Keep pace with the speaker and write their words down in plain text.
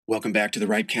Welcome back to the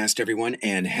Ripecast, everyone,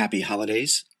 and happy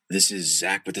holidays. This is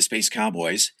Zach with the Space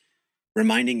Cowboys,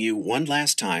 reminding you one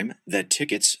last time that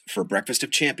tickets for Breakfast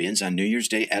of Champions on New Year's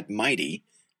Day at Mighty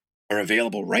are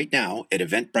available right now at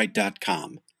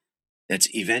eventbrite.com. That's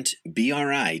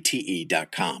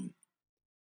eventbrite.com.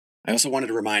 I also wanted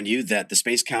to remind you that the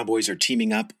Space Cowboys are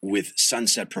teaming up with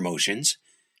Sunset Promotions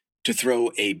to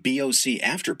throw a BOC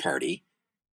after party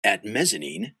at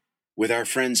Mezzanine with our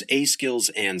friends A-Skills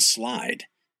and Slide.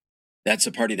 That's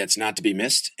a party that's not to be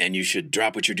missed, and you should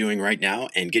drop what you're doing right now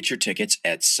and get your tickets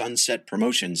at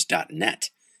sunsetpromotions.net.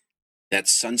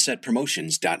 That's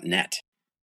sunsetpromotions.net.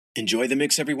 Enjoy the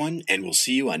mix, everyone, and we'll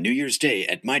see you on New Year's Day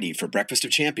at Mighty for Breakfast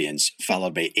of Champions,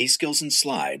 followed by A-Skills and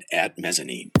Slide at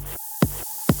Mezzanine.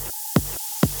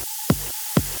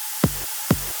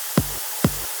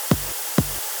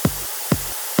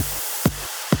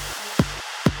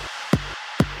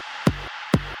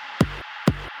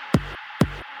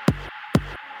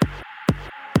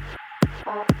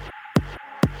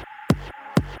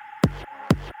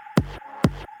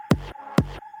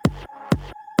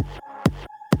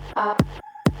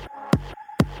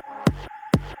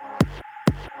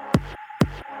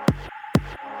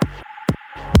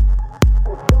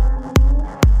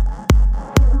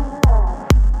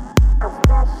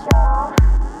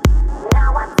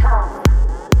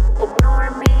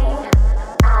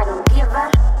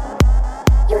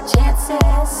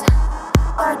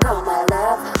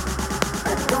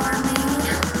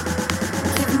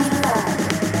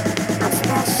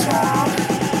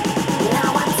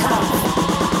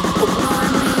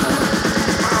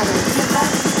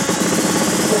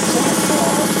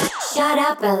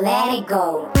 But let it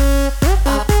go.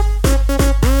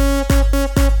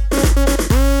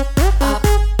 Let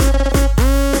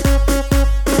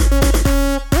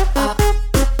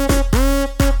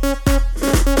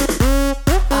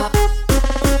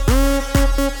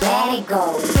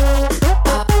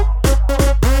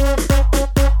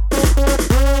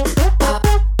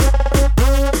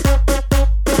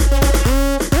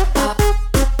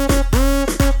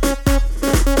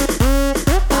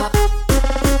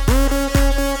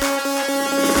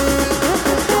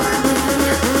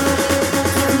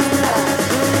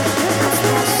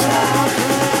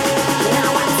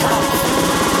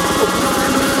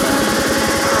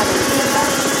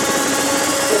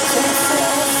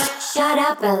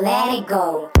go. But let it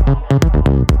go.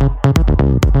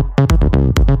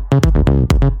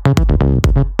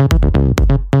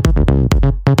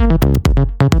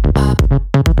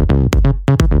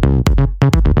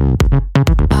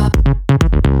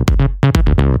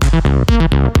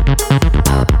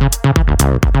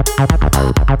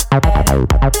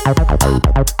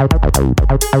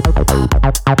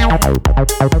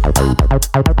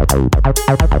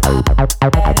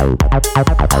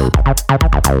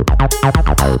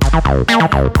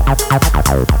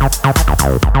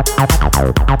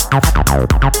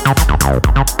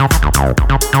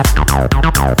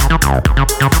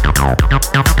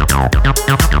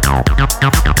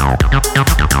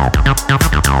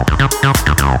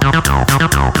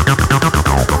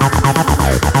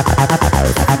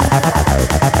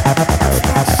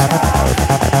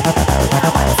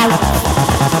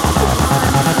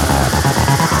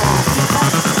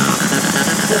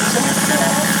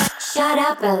 Shut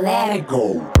up and let it go. Let it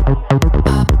go.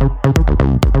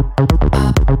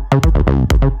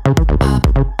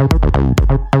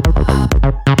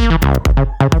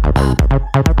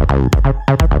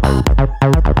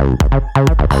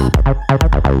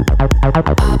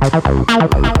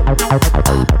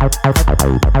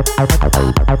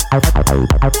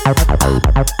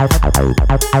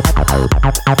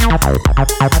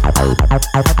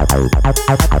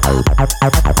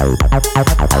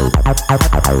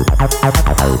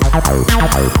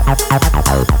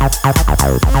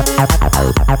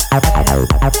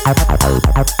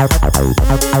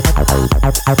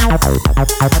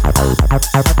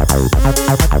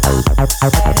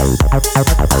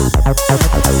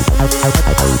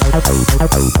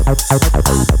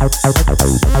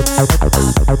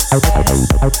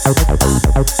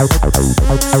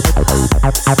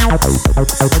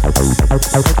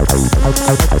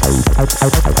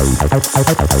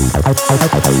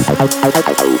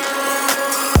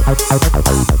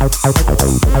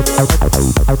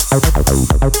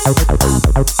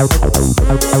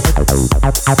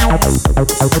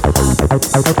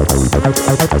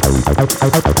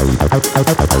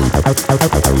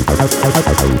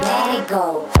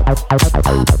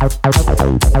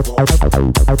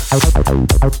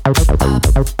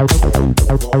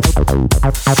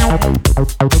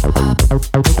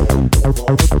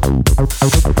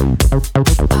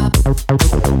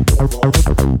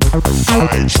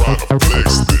 I ain't tryna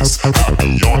flex this. I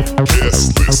be on the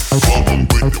guest list. Clubbing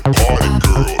with the party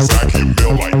girls. I can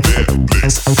mail like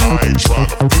Netflix. I ain't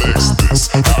tryna flex this.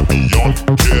 I be on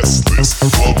the guest list.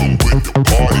 Clubbing with the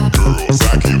party girls.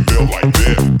 I can mail like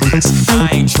Netflix. I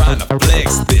ain't tryna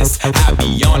flex this. I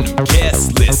be on them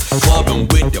guest list. Clubbing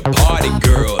with the party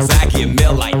girls. I get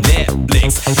mail like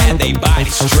Netflix. And they body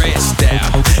stretched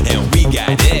out. And we got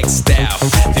X'd out.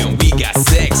 Then we got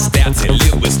sexed out till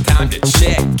it was time to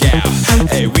check out.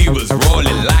 Hey, we was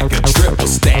rolling like a triple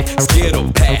stack.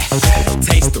 Skittle pack.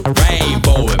 Taste the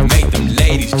rainbow and make them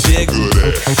ladies jiggle.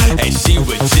 And she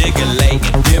was jiggling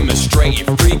and demonstrating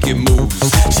freaking moves.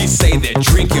 She say that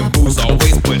drinking booze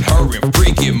always put her in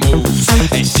freaking moves.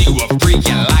 And she was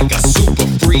freaking like a super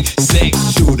freak sex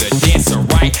shooter, dancing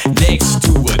right next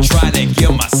to her, trying to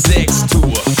give my sex to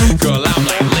her. Girl, I'm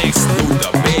like Lex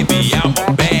Luthor, baby, I'm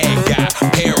a bad guy.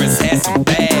 Parents had some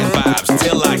bad vibes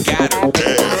till I got her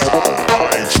dead.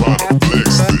 I ain't tryna flex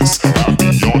this. I be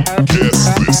on the guest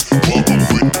list. Clubbing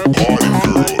with the party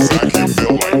girls. I can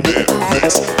mail like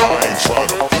Netflix. I ain't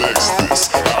tryna flex this.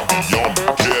 I be on the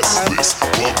guest list.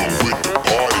 Clubbing with the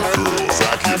party girls.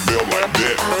 I can mail like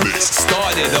Netflix.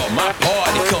 Started up, my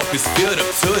party cup is filled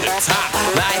up to the top.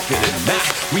 Like it or not,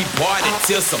 we partied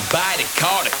till somebody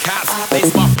called the cops.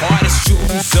 Lace my party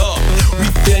shoes up. We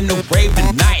finna rave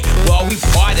tonight while we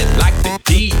partied like the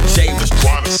DJ was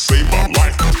Tryna save my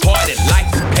life. Party like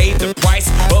we paid the price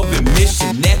of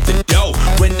admission at the door.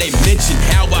 When they mention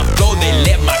how I flow, they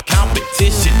let my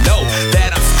competition know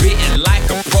that I'm spitting like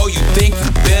a pro. You think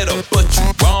you better, but you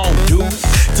wrong, dude.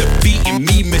 Defeating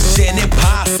me, mission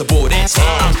impossible. That's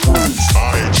Tom Cruise.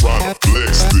 I ain't tryna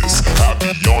flex this. I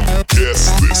be on the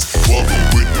guest list. Clubbing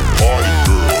with the party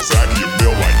girls. I get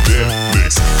mail like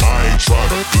Netflix. I ain't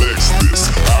tryna flex this.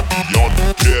 I be on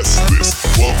the guest list.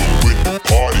 Clubbing with the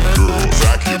party girls.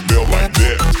 I get mail like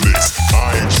Netflix.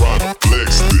 I ain't tryna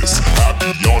flex this. I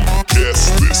be on the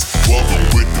guest list. Clubbing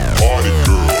with the party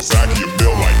girls. I get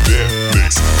mail like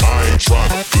Netflix. I ain't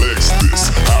tryna flex this.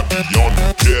 I be on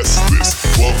the guest list.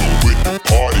 Clubbing with the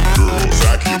party girls.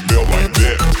 I get mail like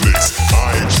Netflix.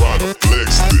 I ain't tryna flex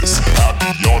this. I be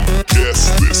on the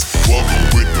guest list. Clubbing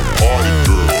with the party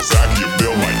girls. I get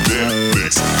mail like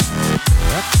Netflix.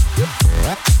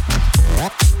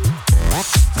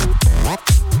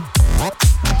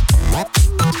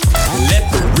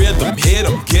 Let the rhythm hit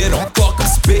 'em, get 'em, fuck 'em,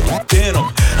 spittin' venom.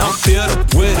 I'm filled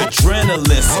up with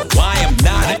adrenaline, so I am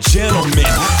not a gentleman.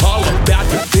 All about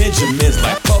the Benjamins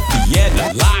like Puffy and the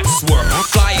Locksworth.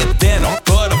 Flyer than a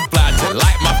butterfly, just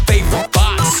like my favorite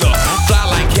boxer. Fly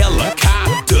like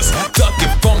helicopters,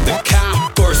 ducking from the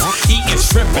coppers. Eating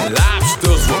shrimp and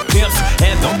lobsters with pimps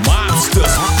and the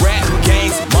mobsters. Rap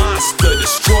games, monster,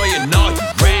 destroying all you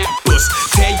rappers.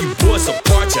 Tear you boys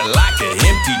apart, you like an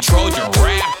empty Trojan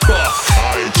rapper.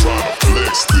 I ain't tryna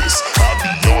flex this. I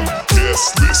be on the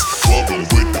guest list. Clubbing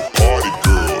with the party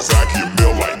girls. I get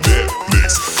mail like Netflix.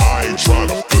 I ain't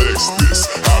tryna flex this.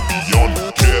 I be on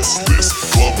the guest list.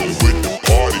 Clubbing with the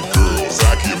party girls.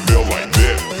 I get mail like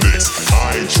Netflix.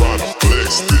 I ain't tryna flex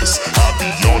this. I be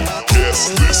on the guest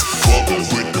list. Clubbing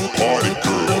with the party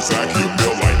girls. I get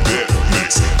mail like Netflix.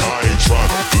 I ain't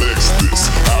tryna flex this.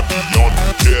 I be on the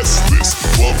guest list.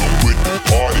 Clubbing with the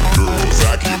party girls.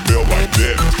 I get mail like Netflix.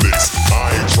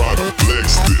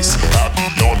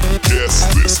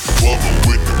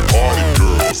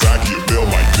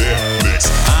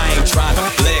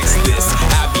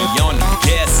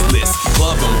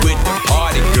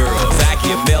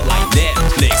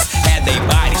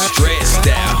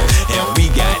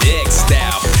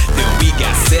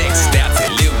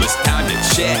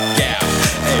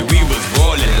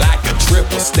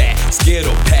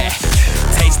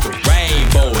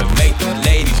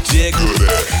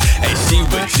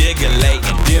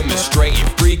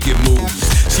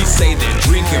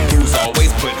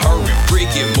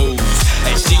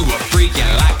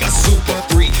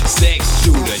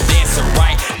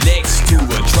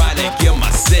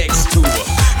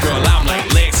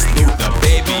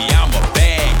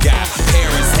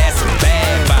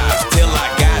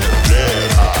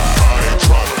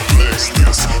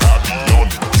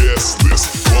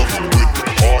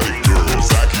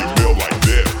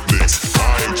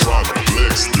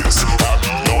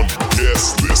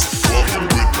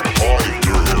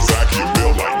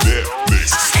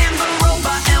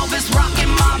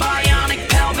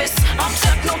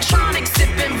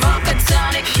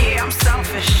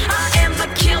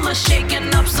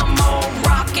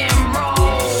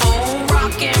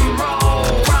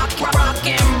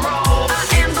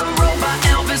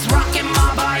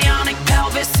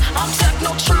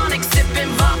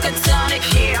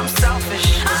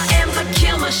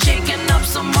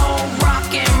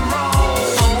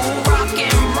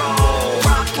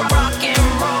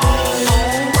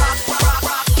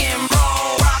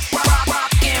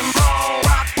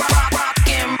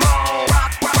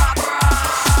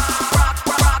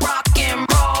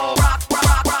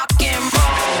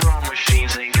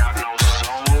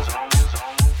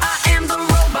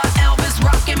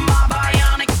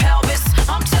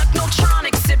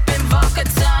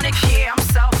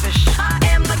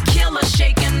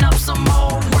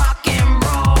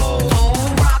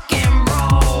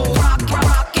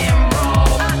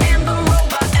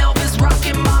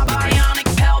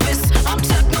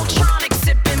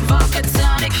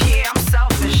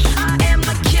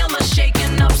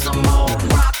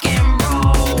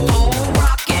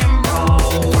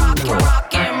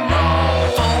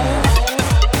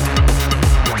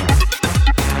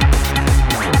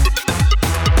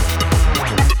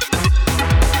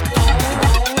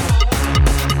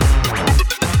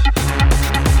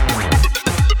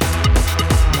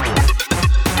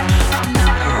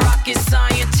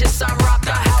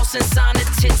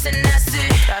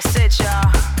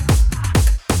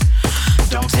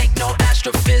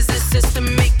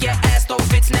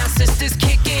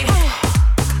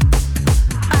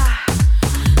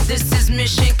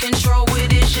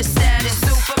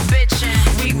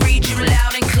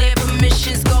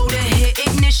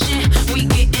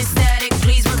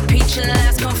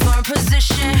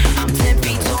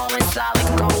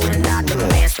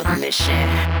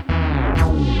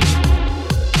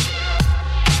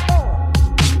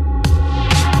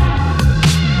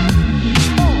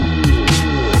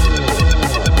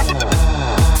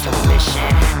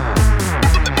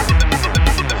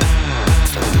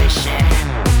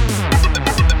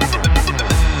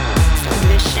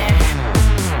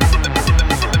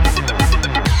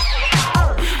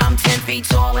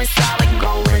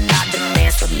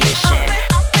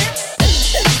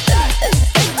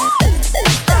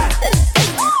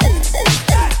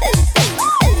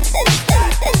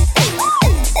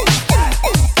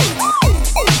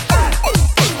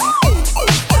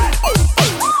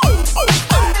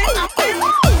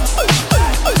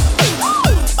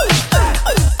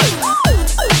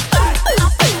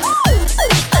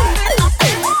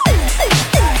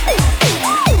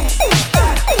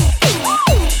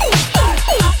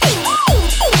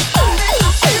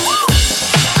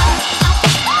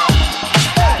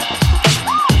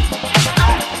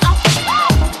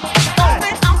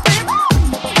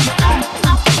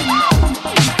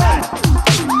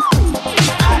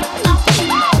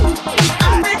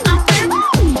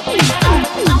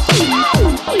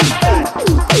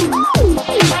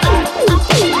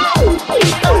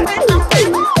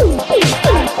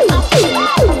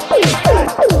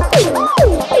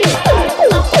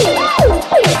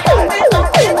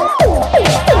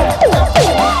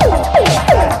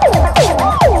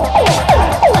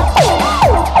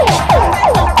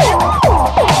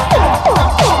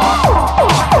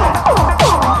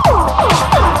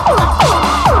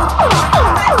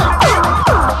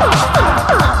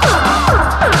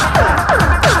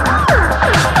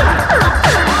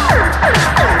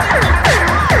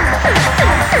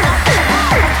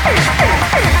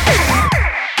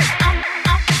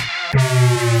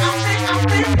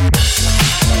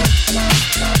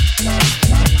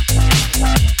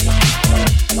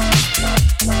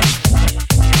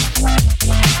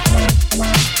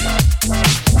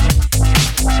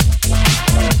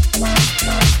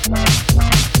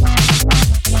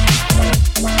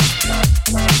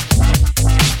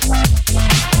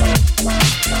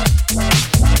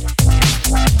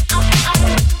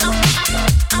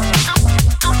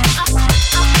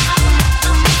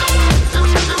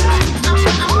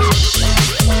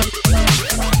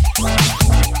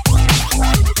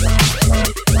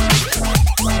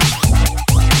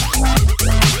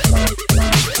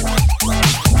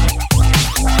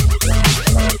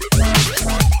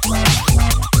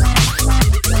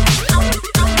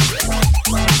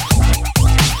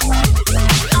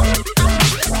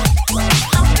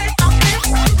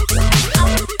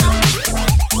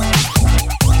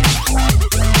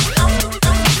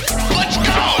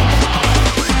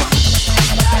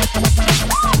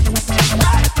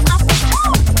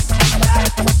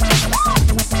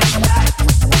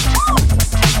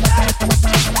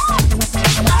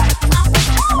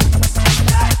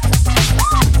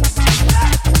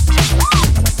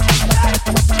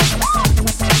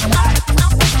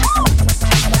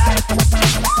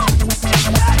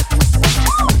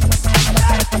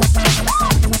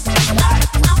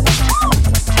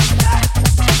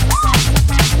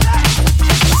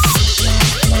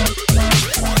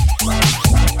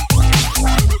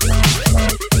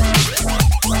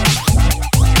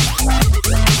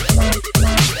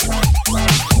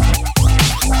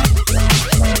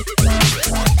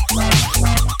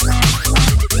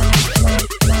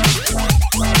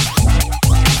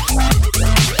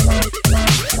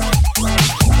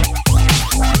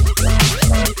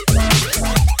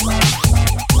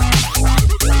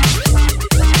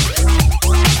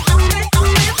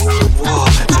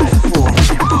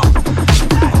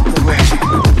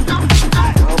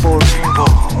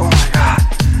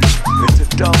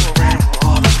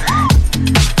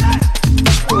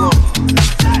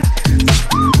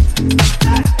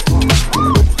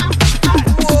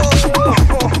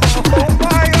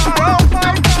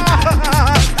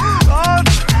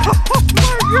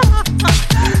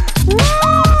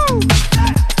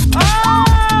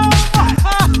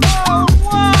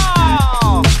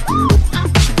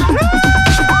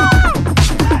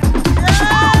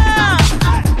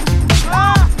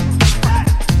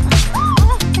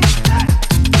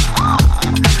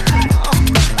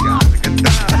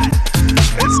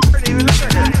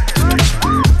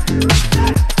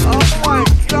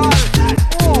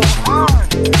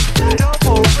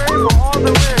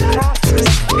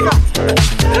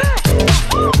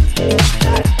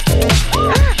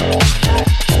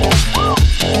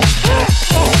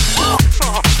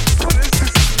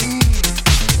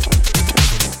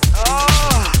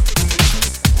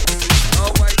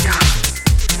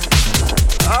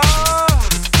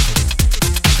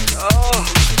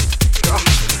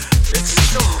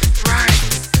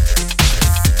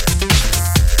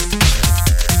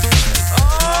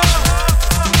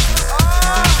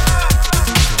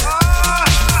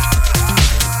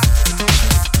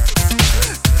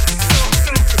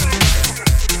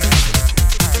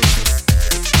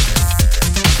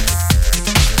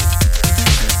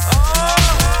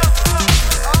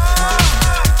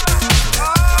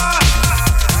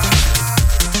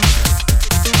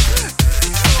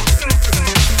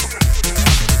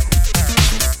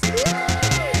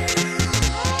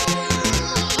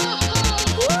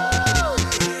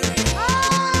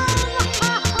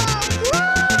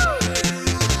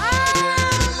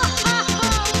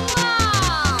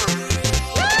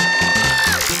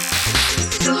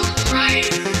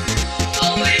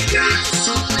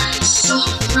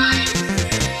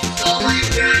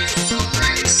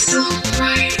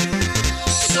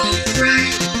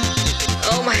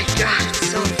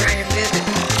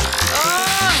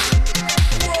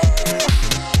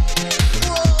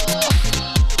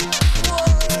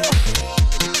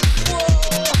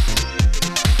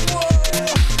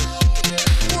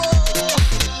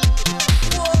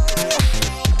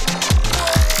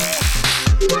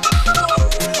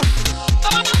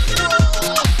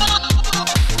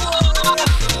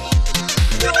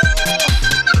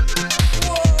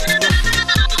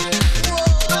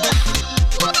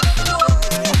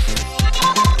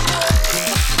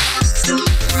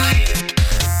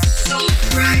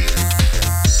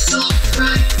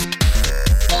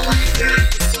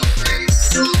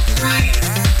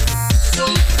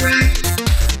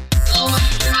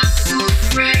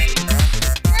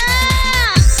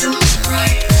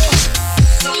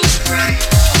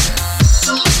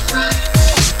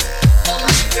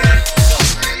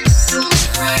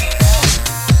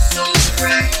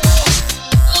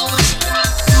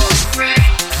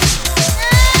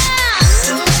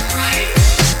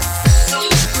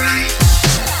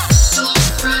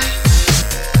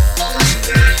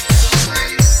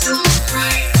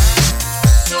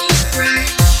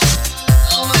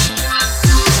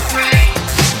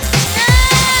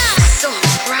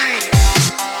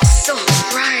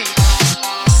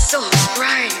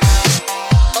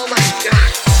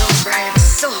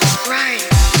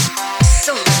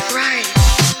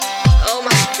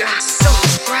 so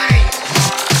bright.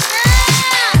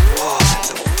 Whoa,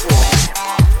 that's a full rainbow.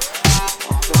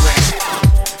 All the way.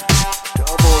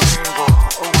 Double rainbow.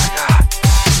 Oh my god.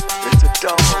 It's a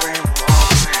double rainbow all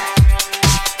the way.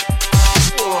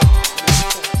 Whoa.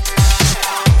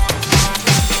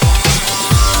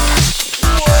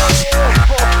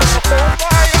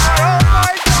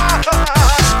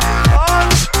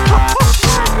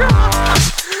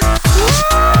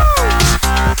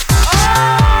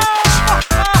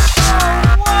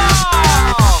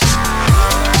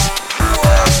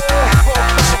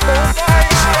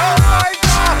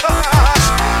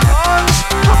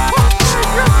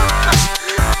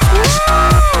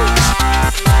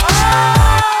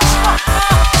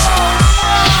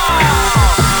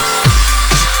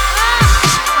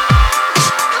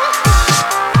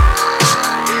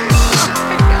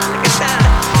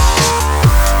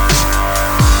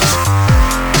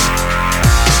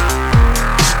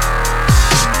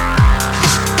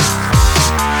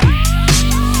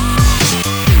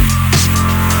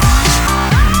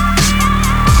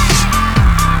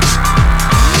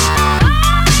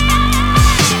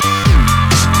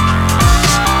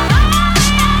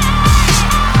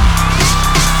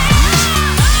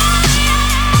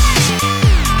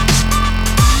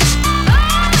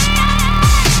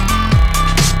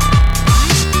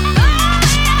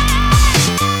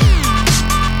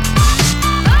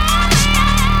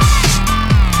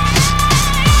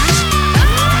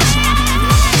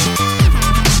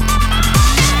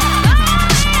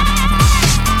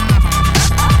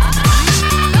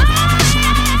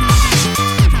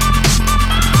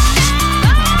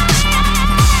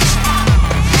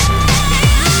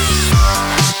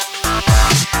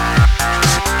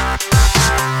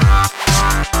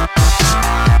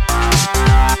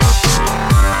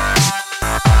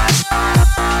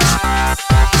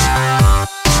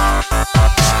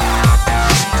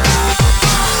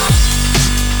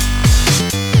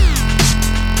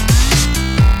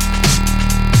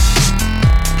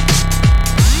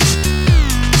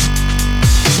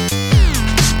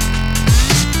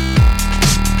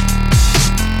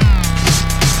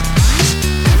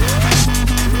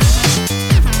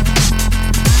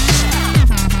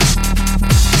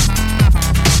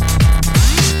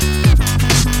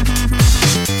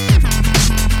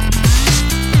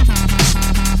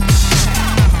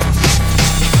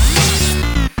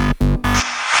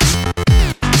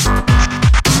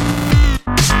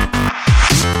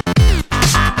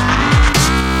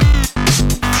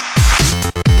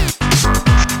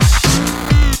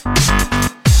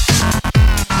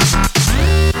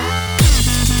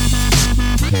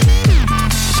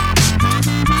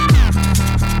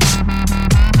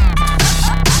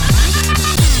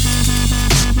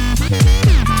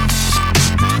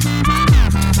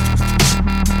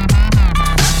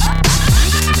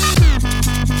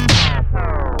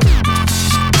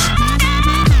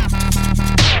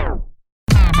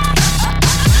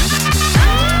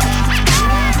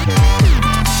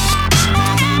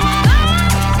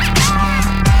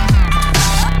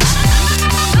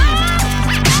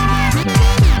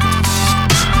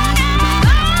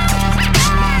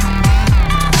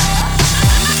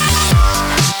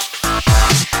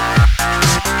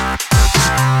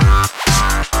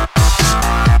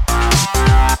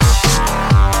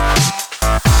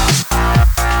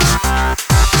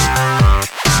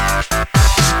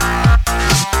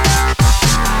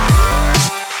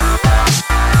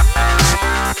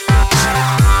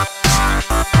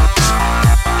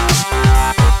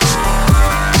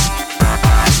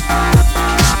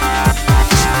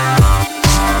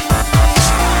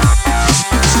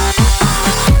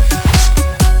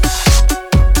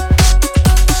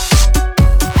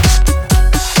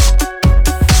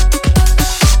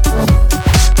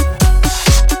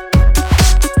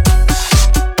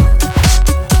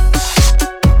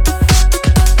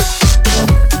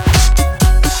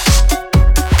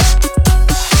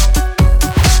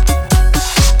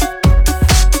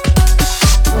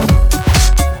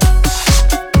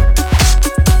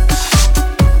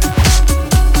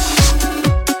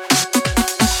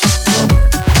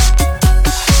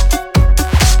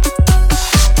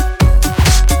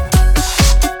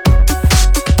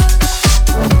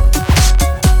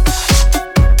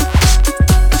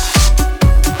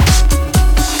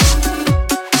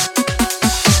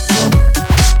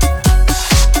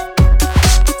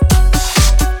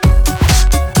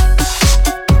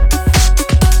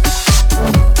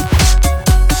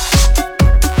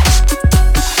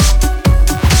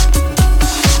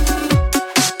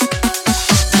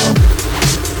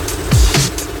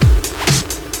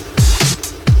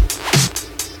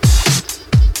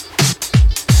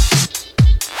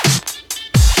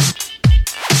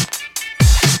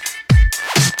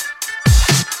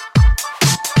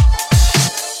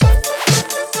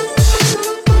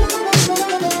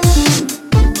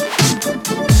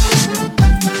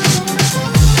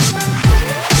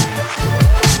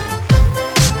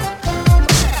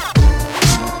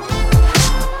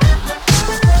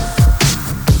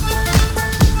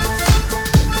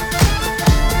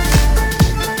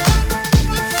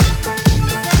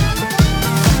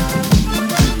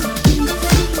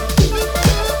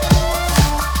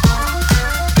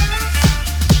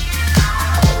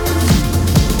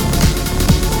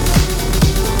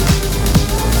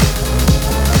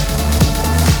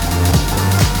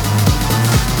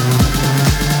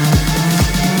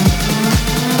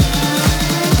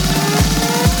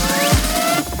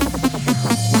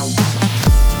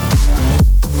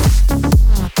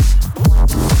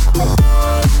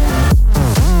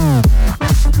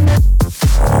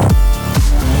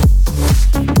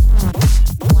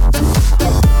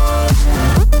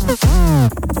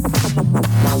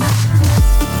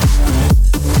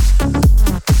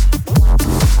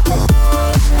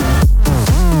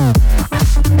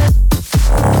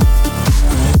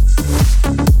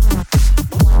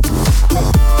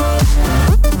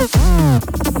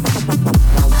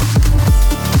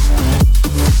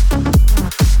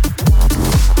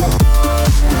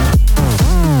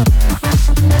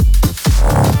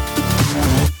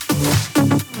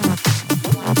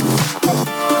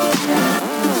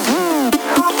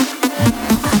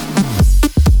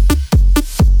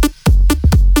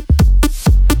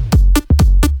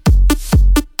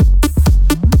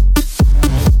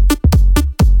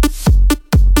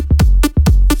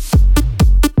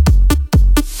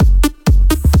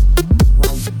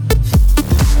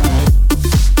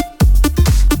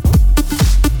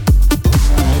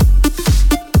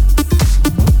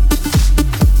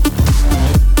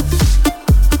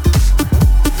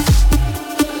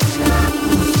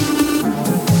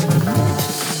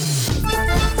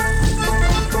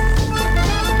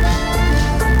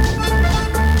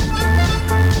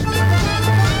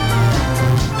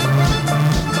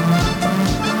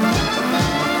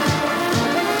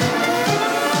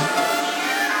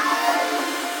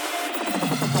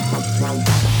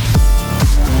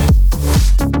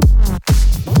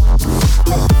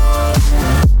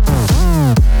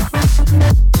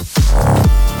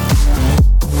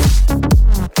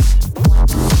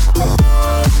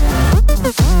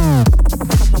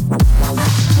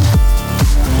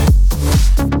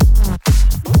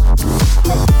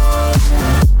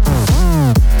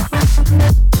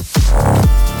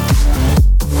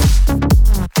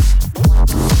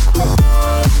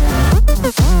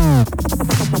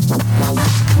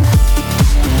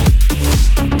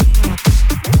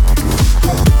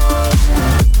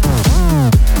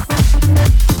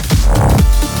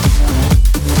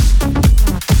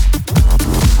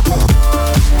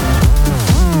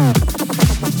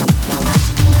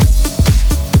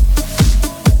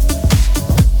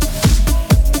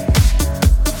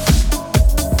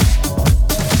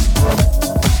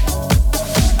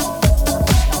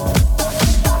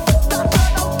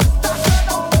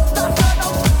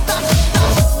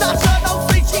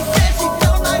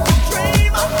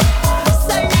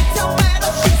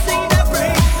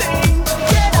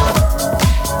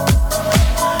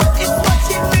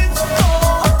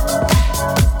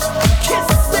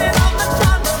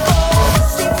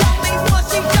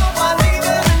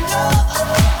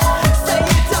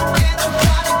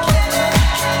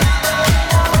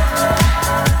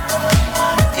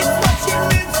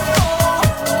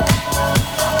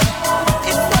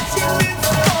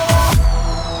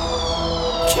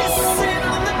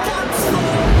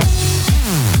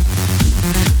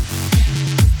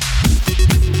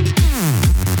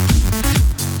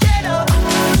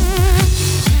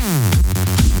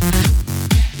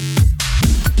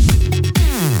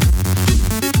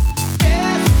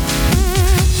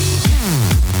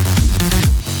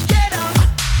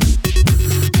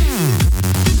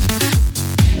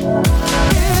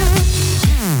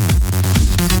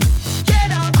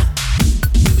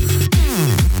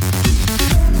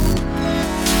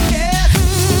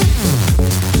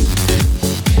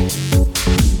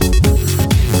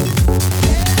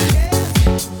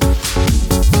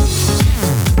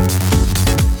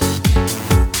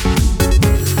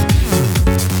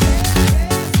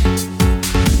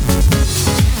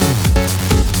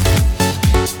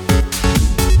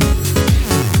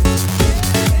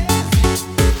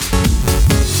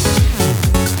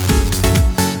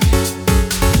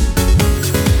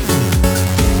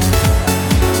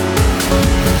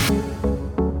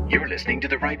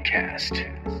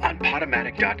 podcast on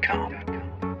Podomatic.com.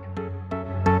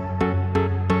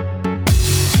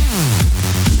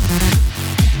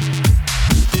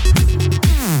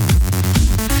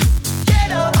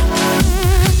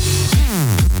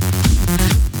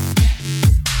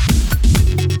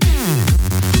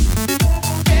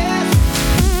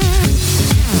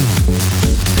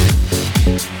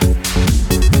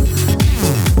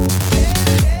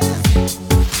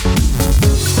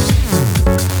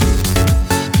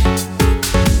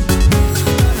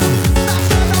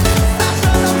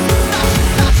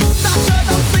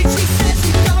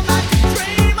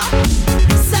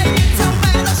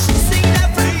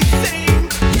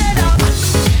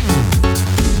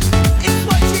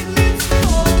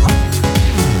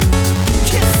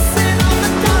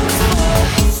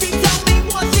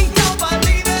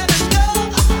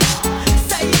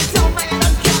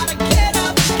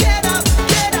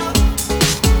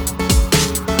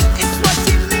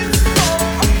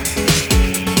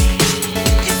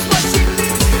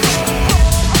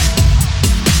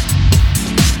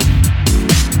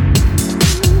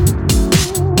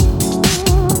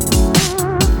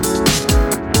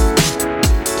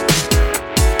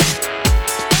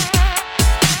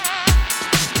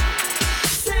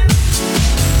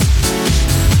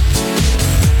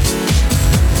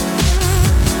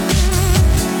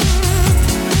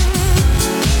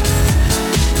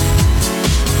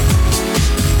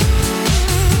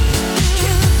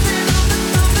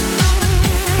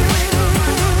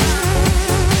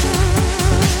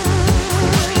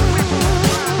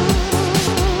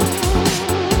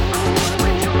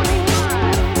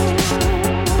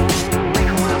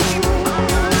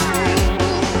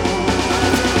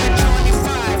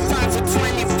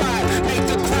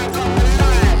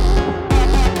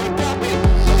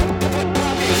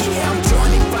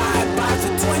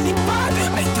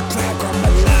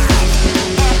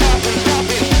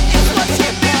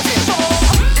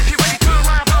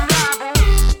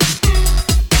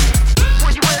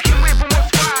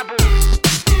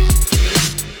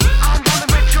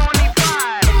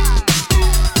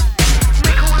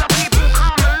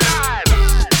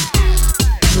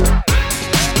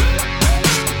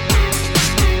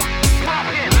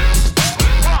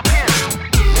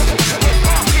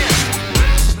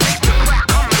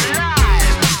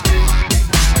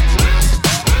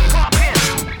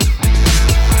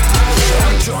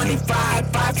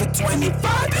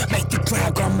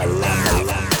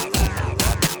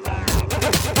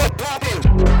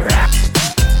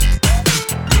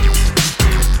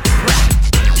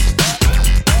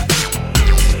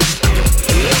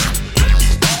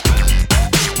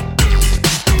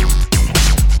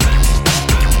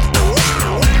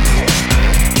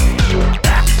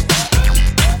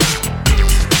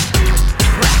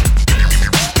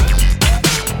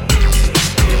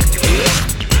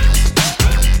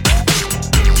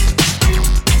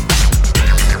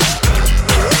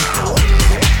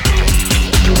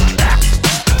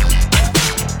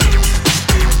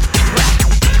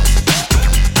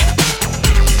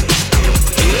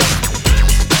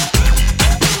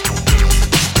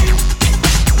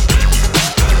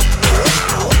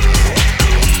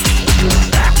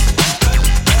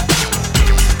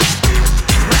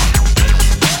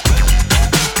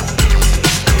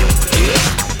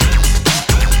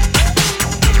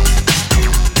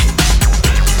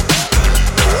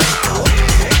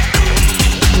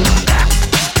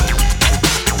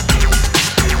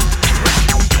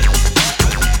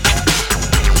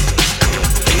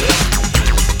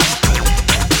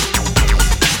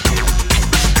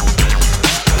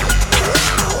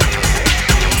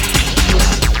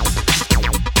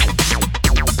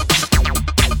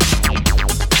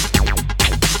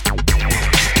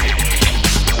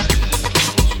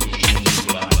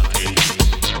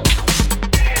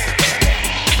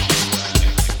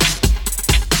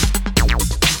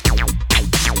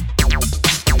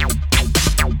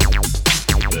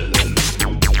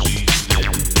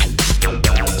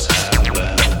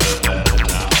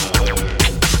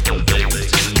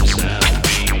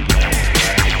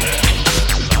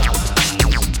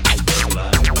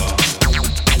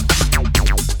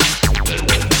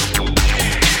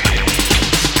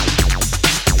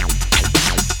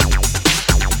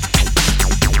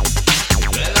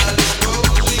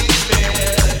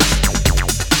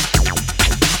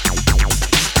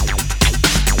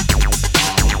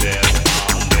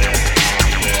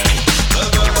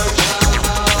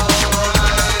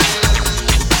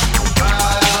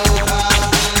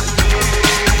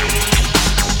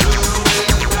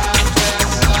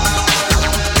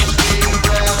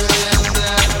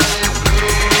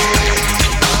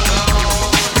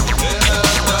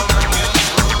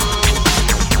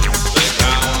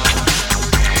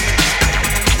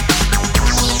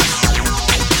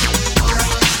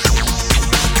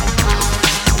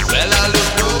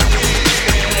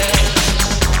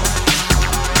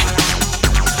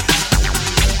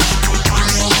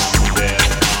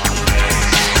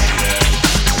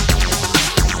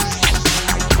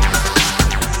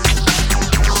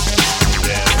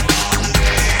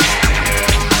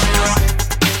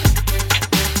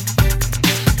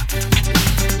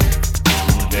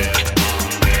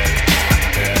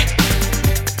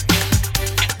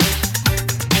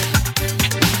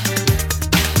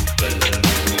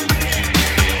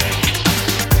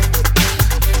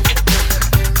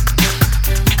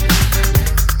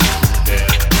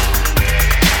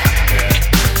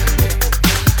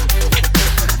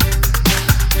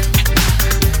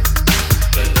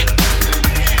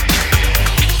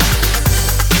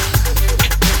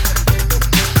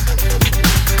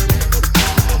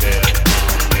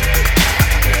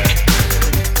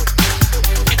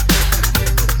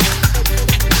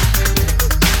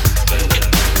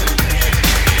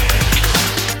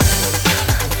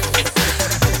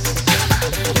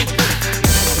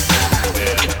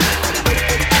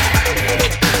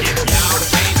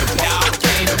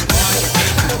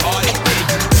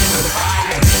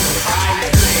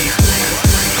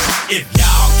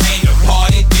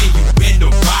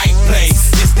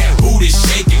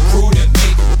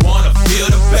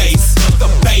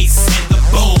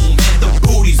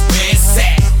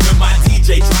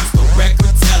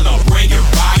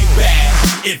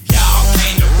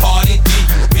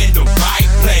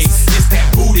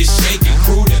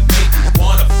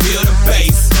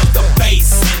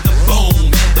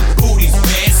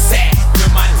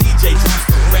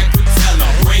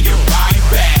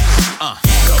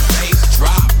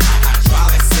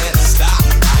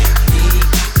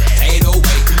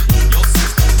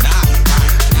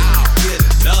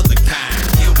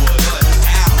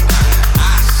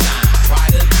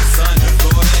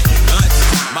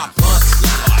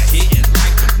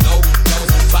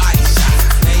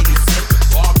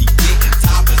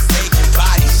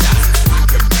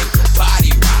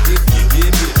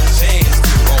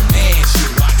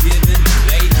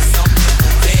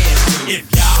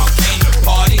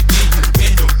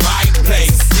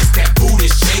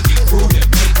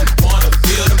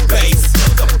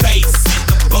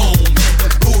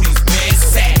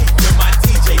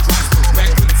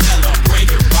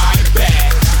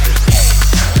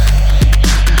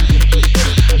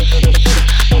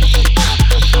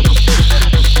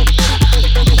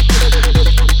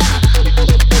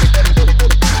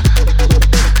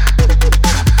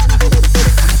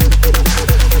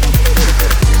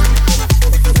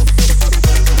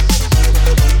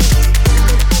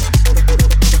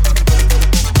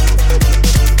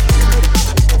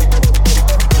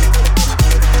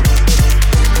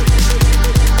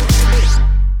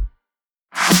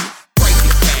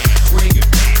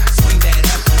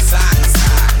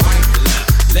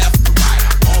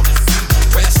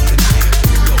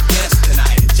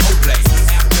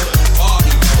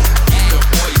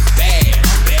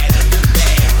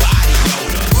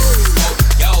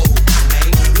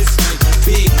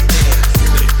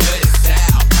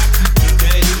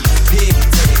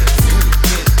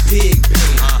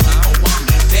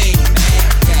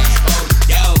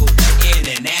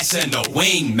 Prince and the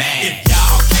Wingman. If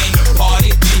y'all came to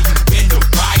party, then you in the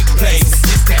right place.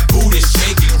 It's that booty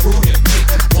shaking crew that make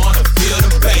you wanna feel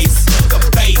the bass and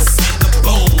the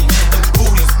boom and the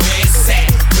booty's where it's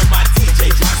at. When my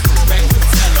DJ drops the record,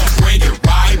 tell him bring it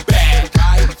right back.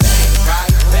 Right back,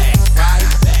 right back,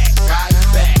 right back, right back, right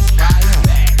back, right back,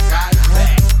 right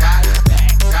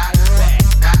back, right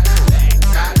back,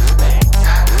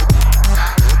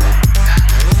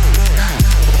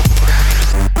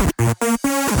 right back, right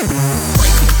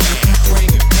back,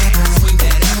 bring it back, swing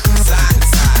that ass side to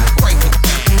side. Break it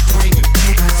back, bring it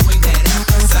back, swing that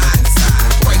ass side to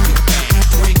side. Break it back,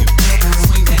 bring it back,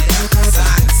 swing that ass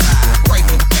side to side. Break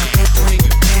it back, bring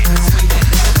it back, swing that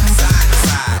ass side to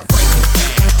side. Break it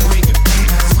back, bring it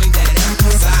back, swing that ass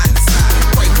side to side.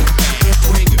 Break it back,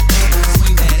 bring it back,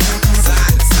 swing that ass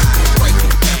side to side. Break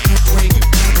it back, bring it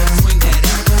back, swing that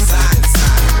ass side to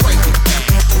side. Break it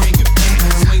back, bring it back,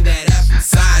 swing that ass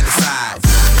side to side.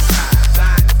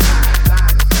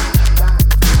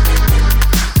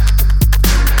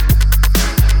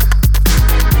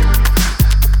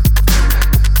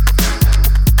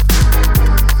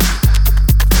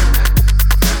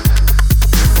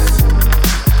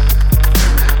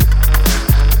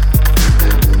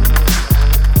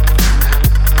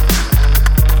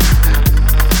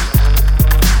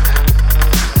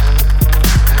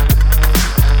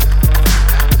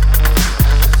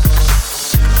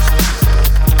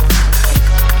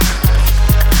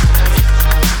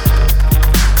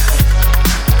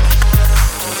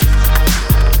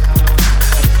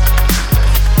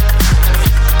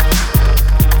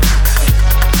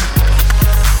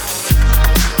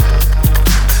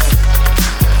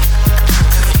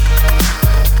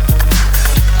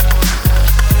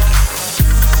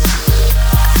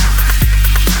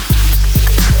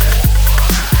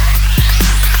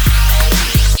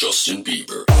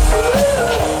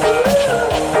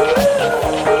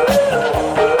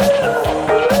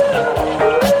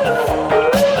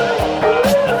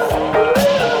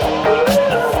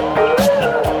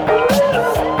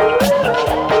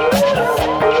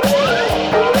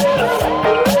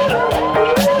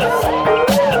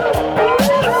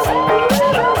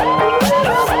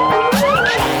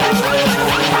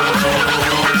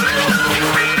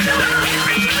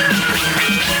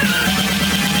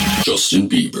 Justin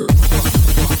Bieber.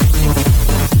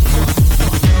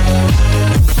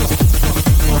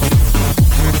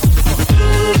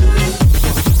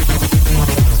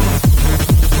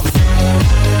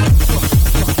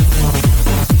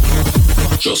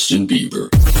 Justin Bieber. Justin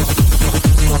Bieber.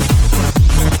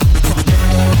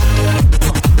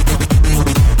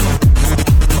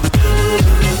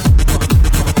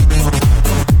 Justin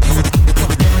Bieber.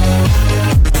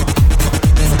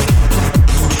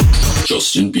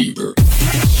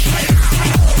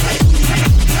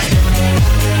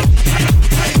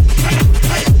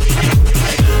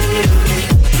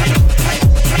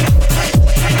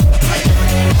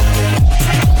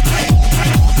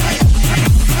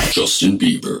 Justin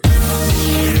Bieber.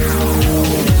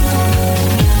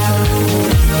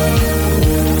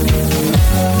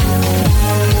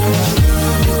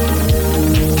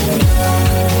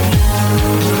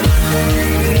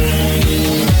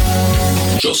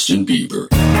 Justin Bieber.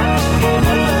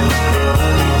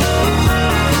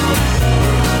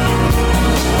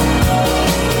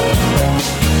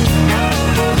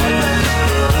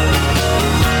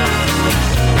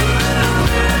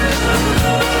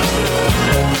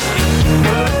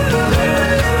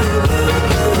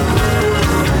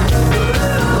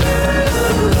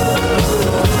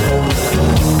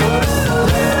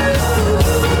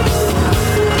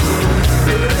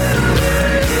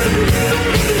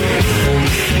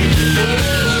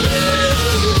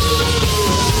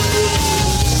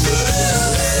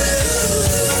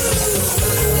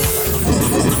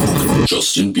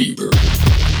 Justin Bieber.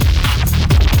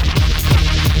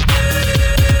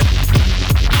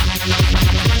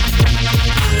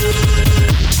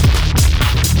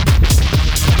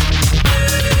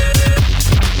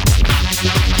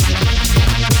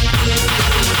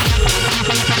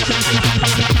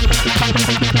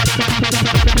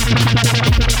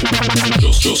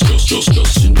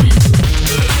 Justin Bieber.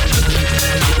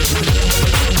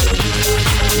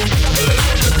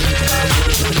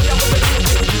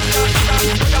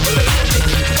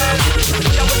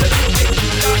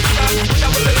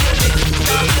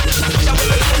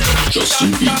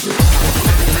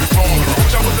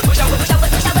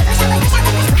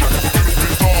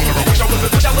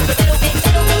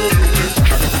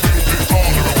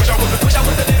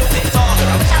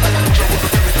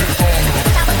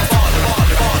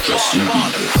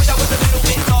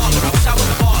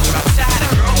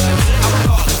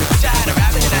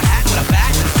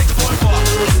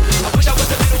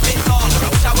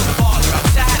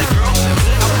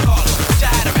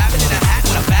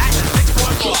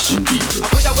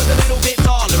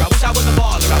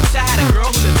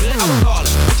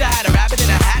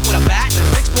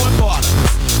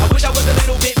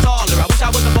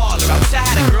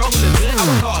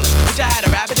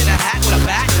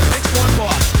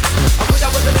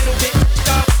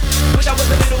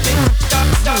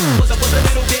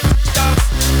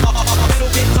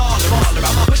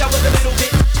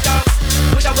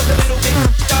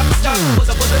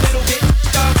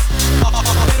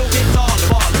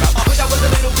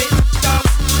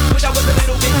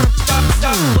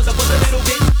 was a little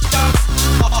bit dumb,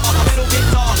 a little bit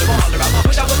taller. I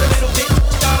wish I was a little bit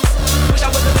dumb. Wish I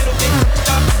was a little bit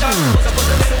dumb. Was a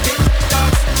little bit dumb,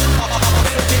 a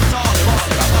little bit taller.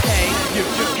 Hey you,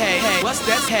 hey, what's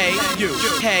that? Hey you,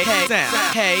 hey, sound.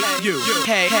 Hey you,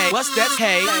 hey, what's that?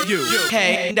 Hey you,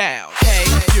 hey down. Hey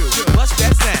you, what's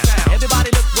that sound?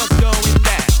 Everybody look what's going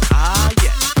down. Ah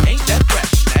yes, ain't that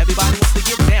fresh? Everybody wants to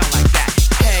get down like that.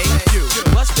 Hey you,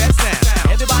 what's that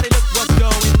sound? Everybody look what's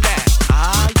going down.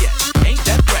 Ah yes, ain't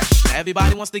that fresh?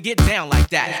 Everybody wants to get down like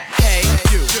that. Hey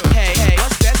you, hey,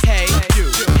 what's that? Hey you,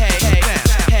 hey, sound.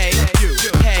 Hey you,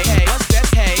 hey, what's that?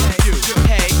 Hey you, hey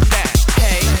down.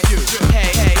 Hey you,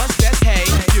 hey, what's that? Hey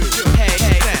you, hey,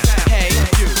 sound. Hey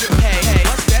you, hey,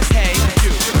 what's that? Hey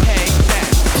you, hey down.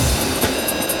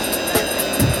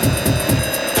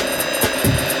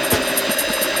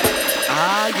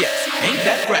 Ah yes, ain't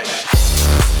that fresh?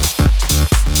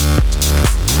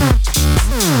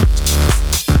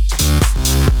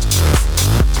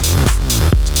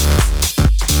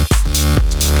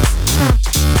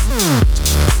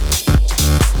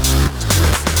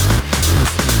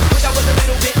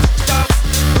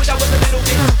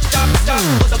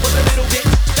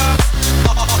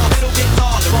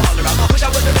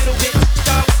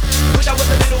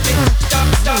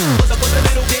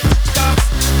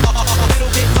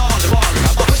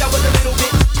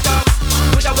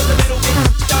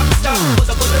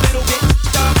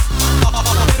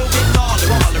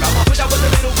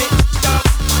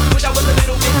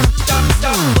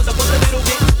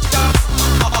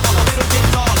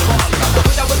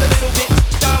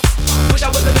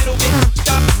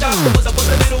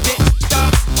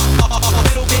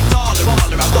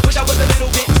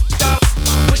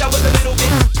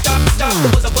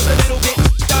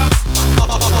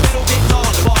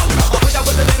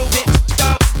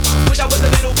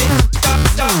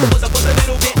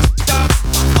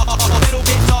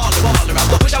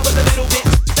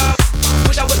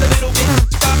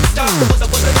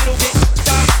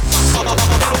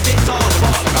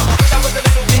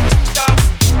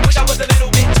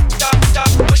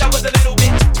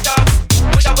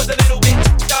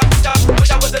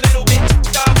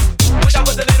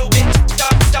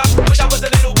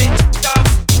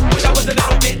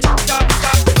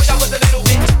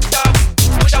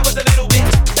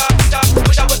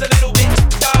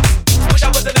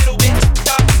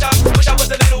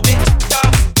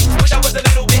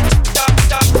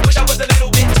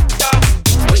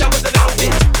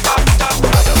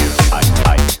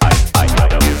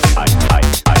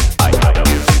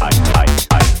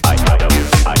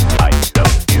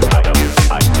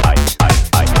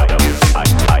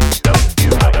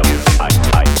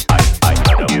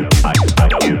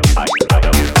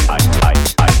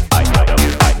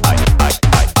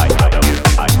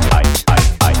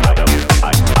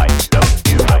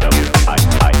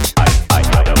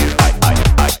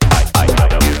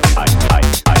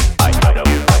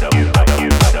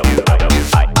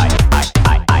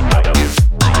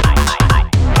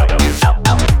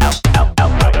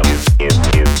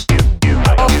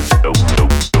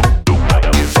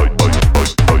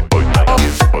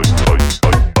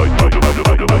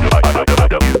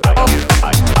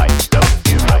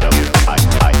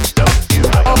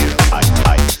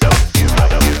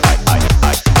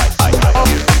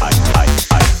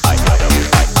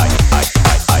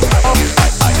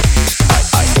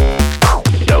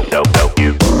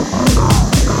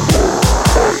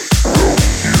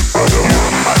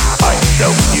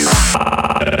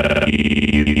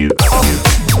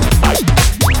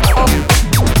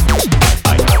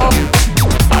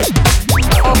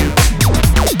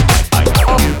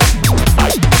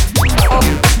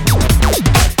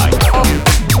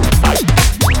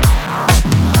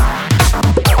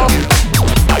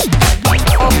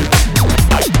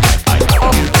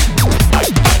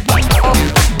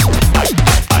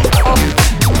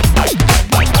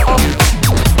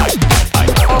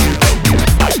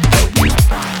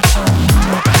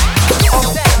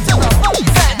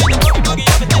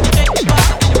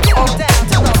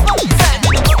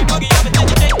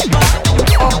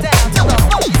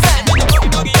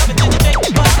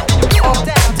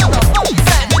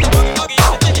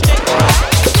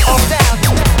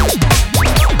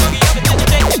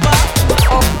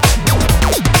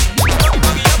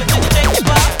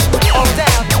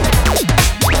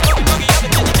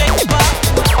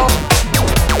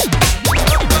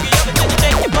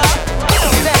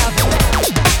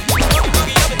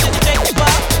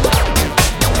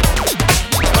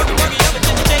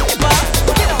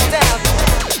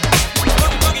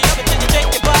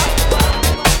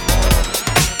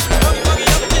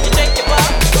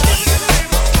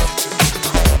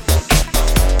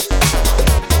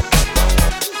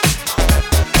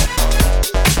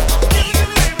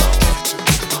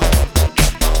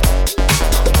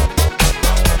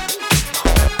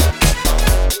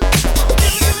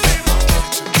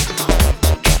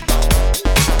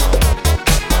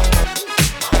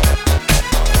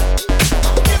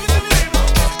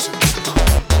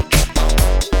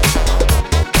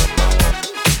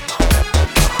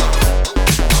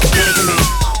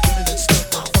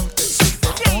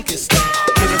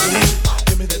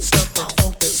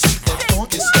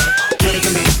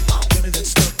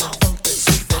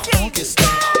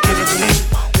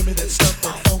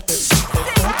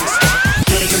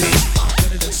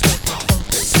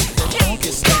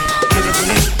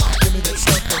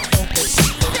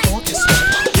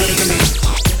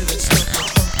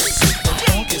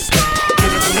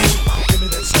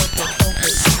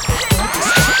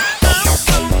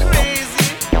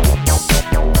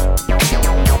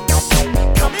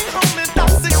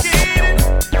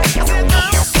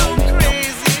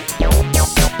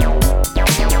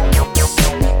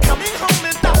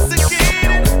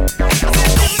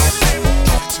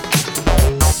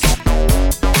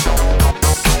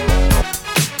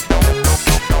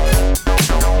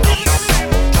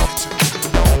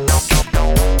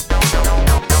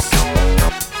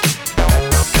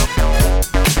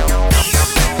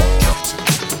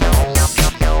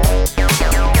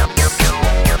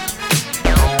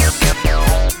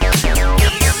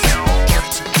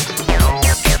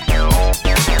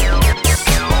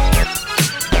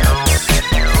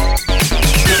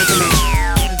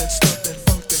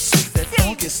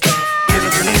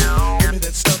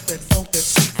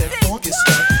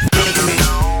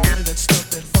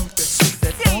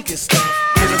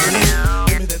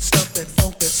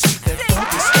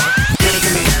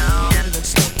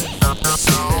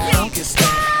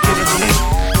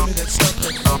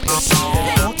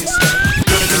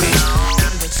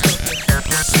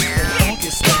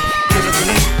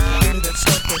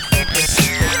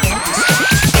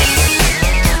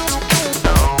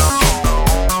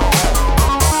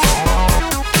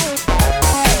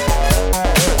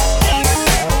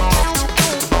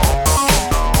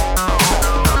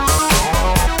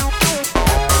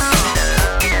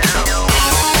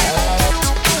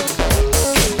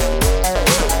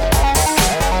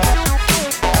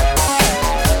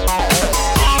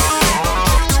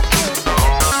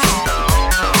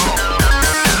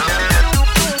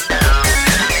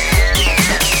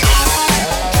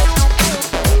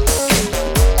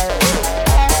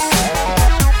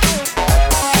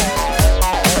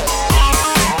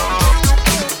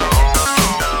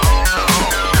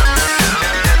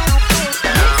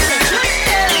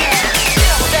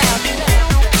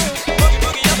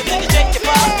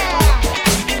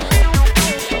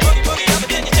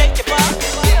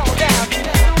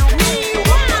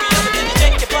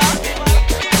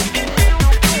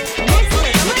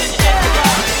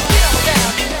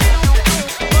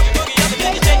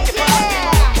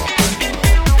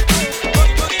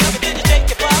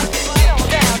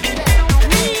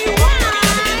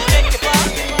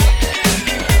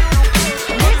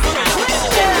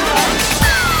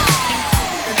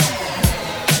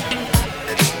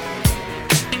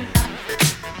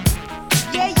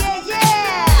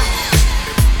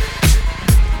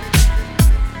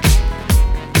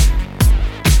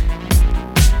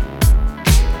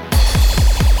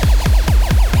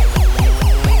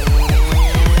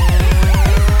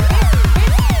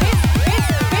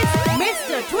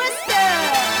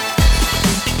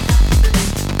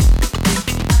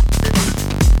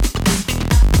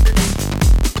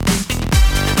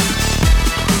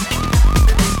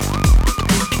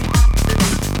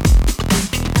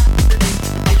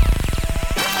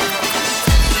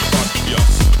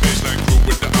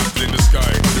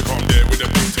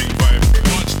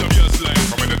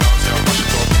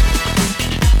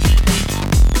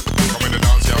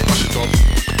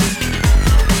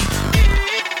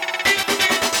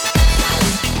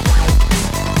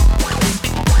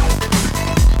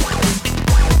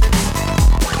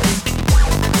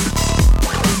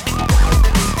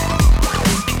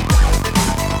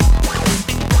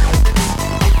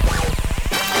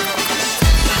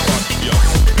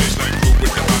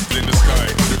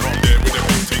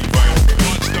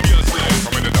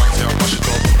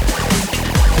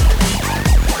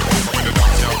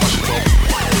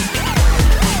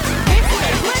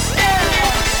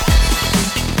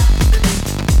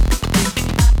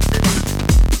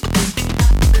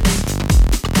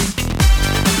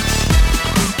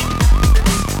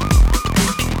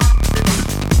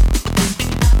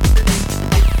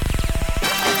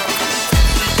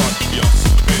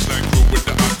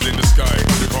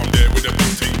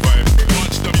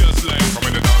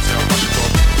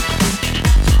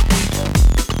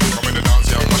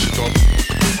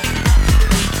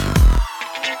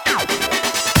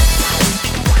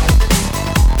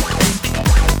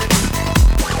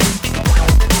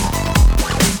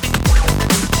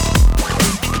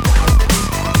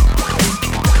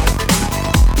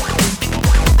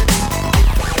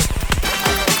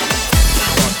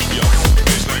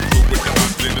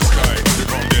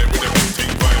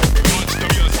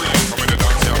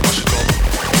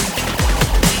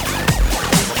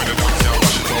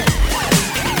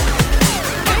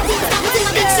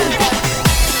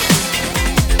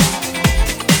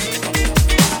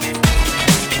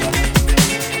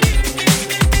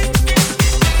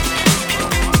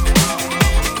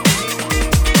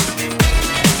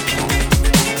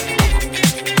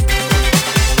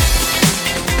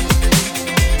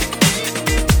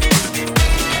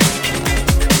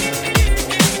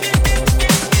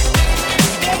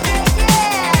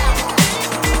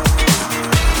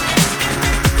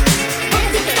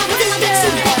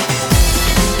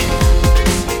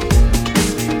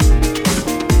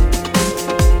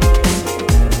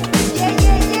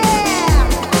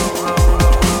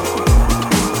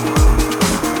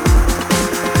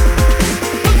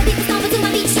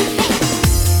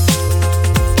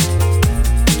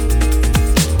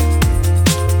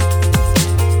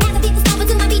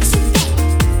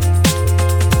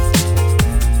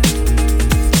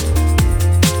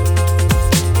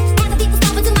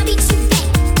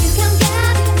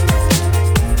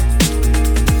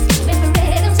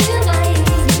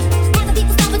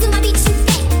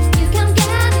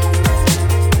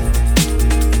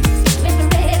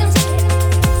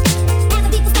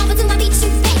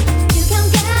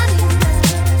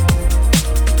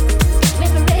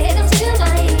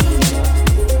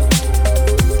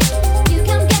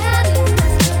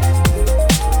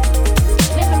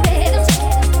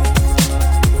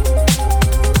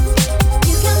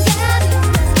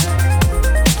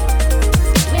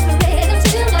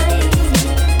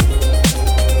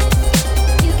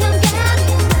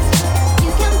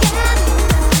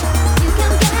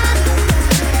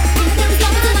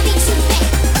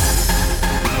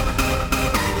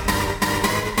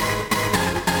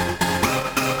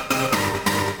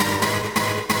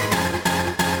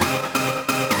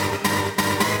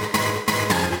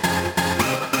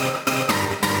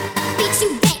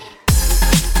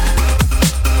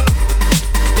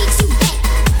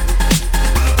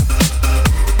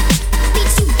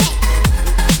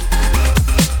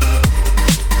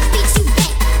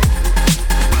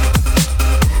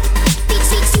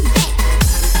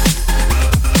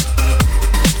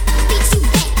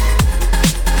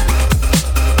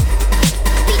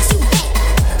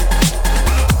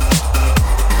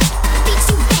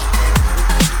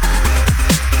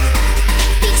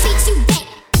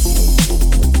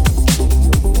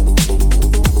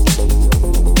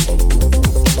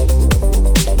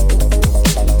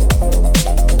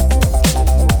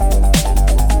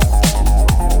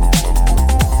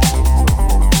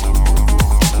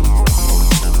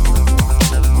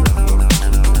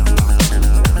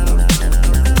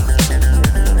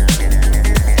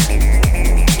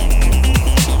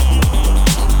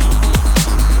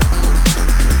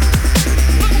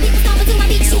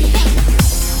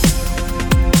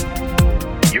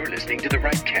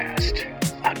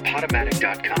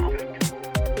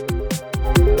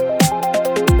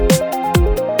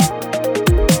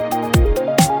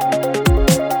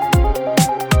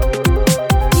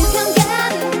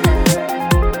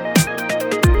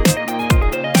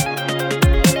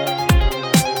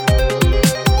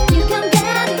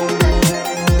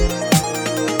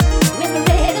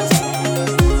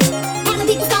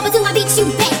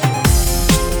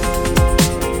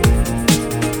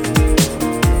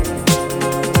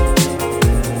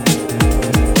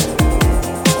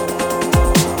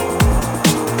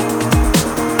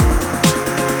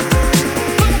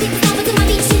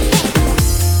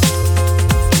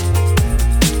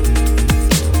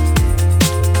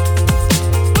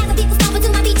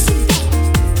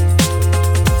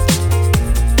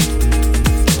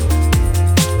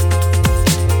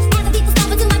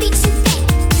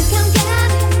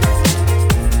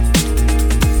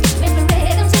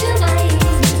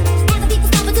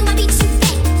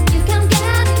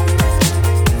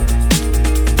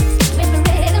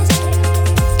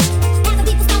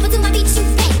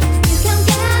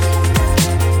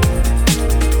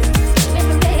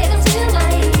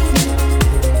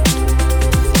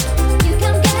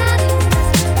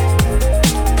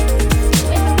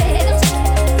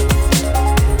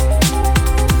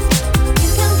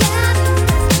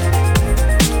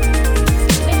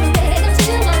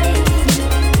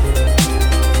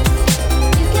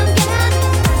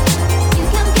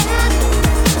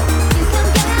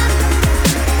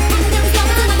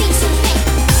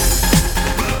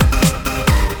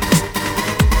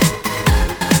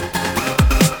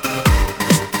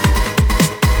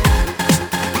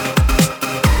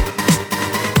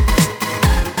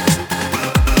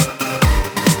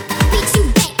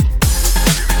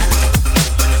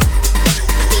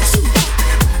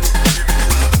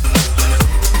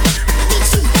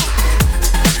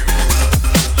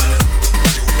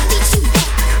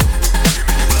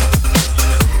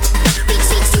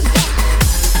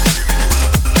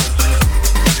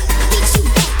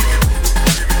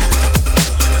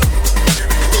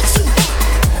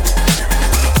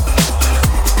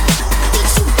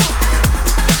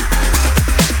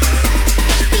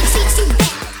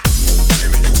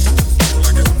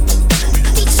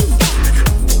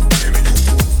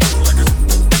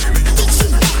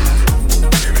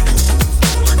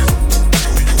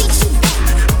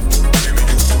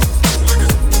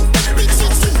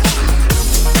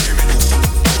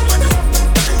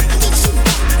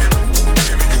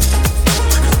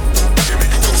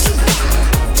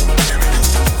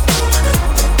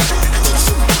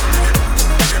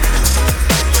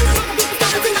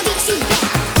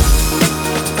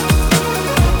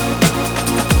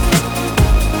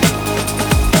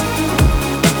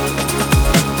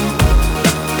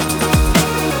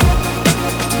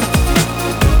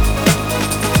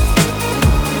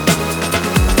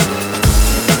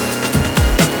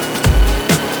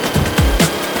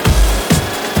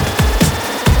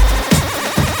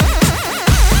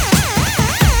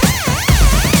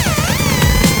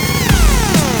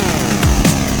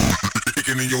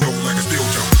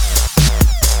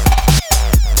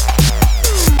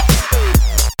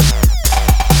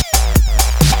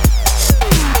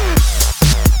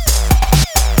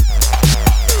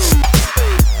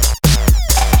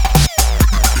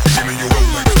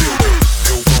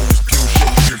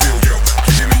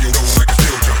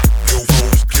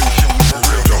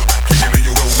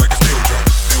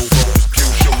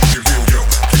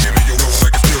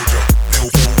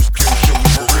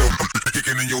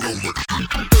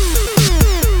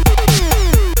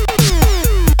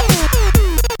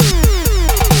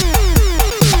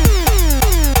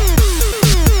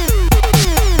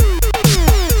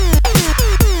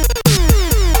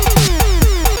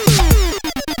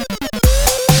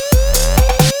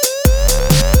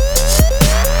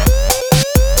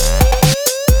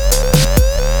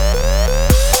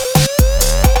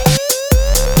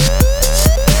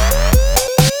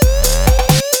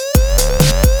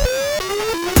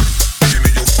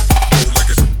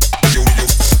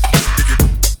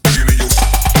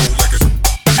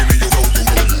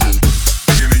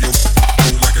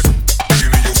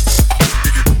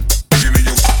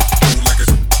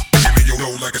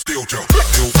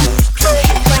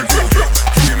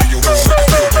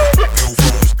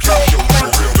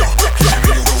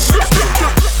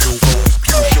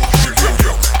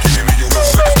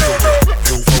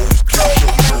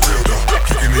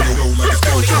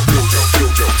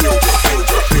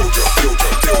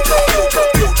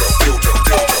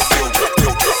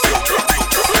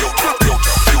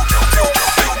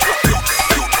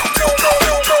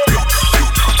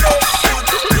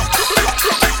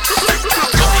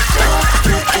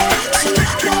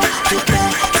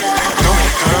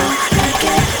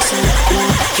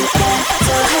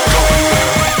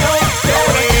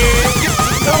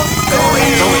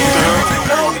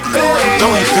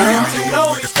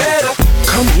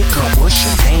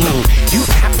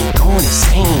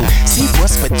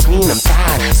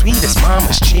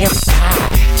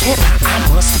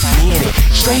 get it.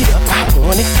 Straight up, I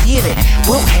wanna get it.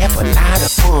 We'll have a lot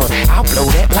of fun. I'll blow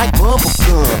that like bubble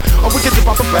gum. Or we can dip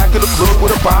off the back of the club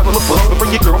with a bottle of bug and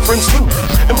bring your girlfriends too.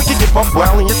 And we can dip off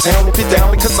wild in your town if you're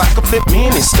down, because I can flip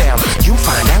men in style. You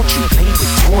find out you play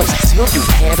with toys till you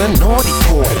had a naughty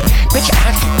boy. Bet you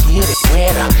I can get it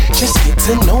wetter. Just get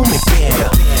to know me better.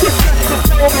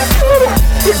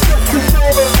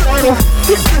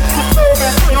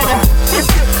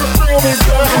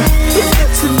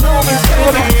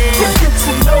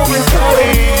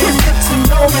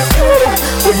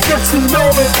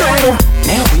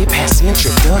 Now we're past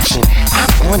introduction. I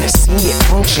wanna see it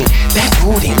function. That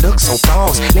booty looks so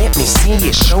boss. Let me see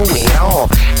it, show it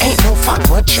off. Ain't no fuck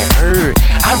what you heard.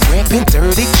 I'm reppin'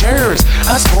 dirty jerks.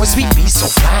 Us boys, we be so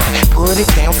fly. Put it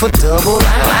down for double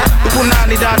I.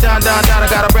 Punani da da da da.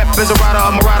 Got a rep as a rider,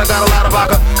 I'm a rider, got a lot of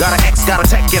vodka. Got an ex, got a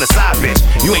tech, get a side bitch.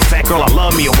 You ain't fat girl, I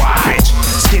love me a wide bitch.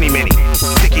 Skinny mini,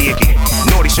 thicky icky,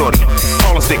 naughty shorty,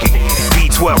 all a sticky.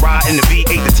 B12 ride in the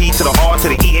V8, the T to the R to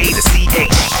the EA, the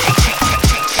CH.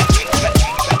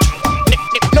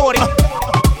 Naughty.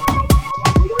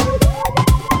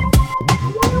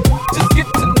 Just get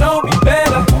to know me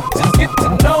better. Just get to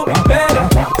know me better.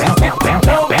 Just get to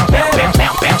know me better. Go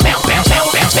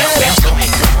ahead,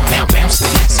 girl, now bounce to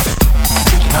this.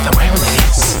 Drink another round of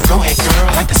this. Go ahead, girl,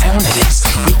 I like the sound of this.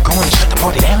 We going to shut the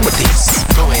party down with this.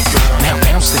 Go ahead, girl, now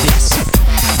bounce to this.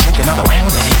 Drink another round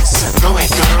of this. Go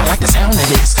ahead, girl, I like the sound of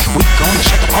this. We going to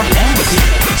shut the party down with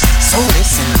this. So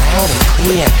listen loud and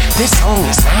clear. This song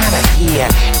is out of here.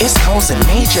 It's causing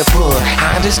major buzz.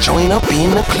 I just join up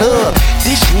in the club.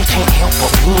 This shit can't help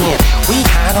but win. We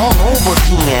hot all over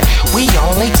again. We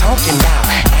only talking about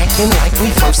acting like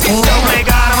we first came out. Oh my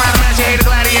God, I'm around the match, you hate a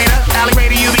gladiator. Alley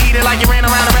radio, you be eating like you ran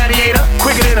around a radiator.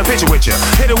 Quicker than a picture with you.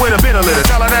 Hit her with a bit of litter.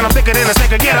 Tell her that I'm thicker than a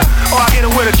stick of getter. Or I get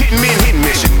her with a kitten mid hitting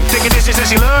mission. Taking dishes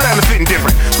that she love and I'm fitting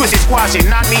different. Squishy squashy,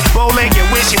 knock me, bow leg, and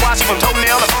wishy washy from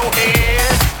toenail to forehead.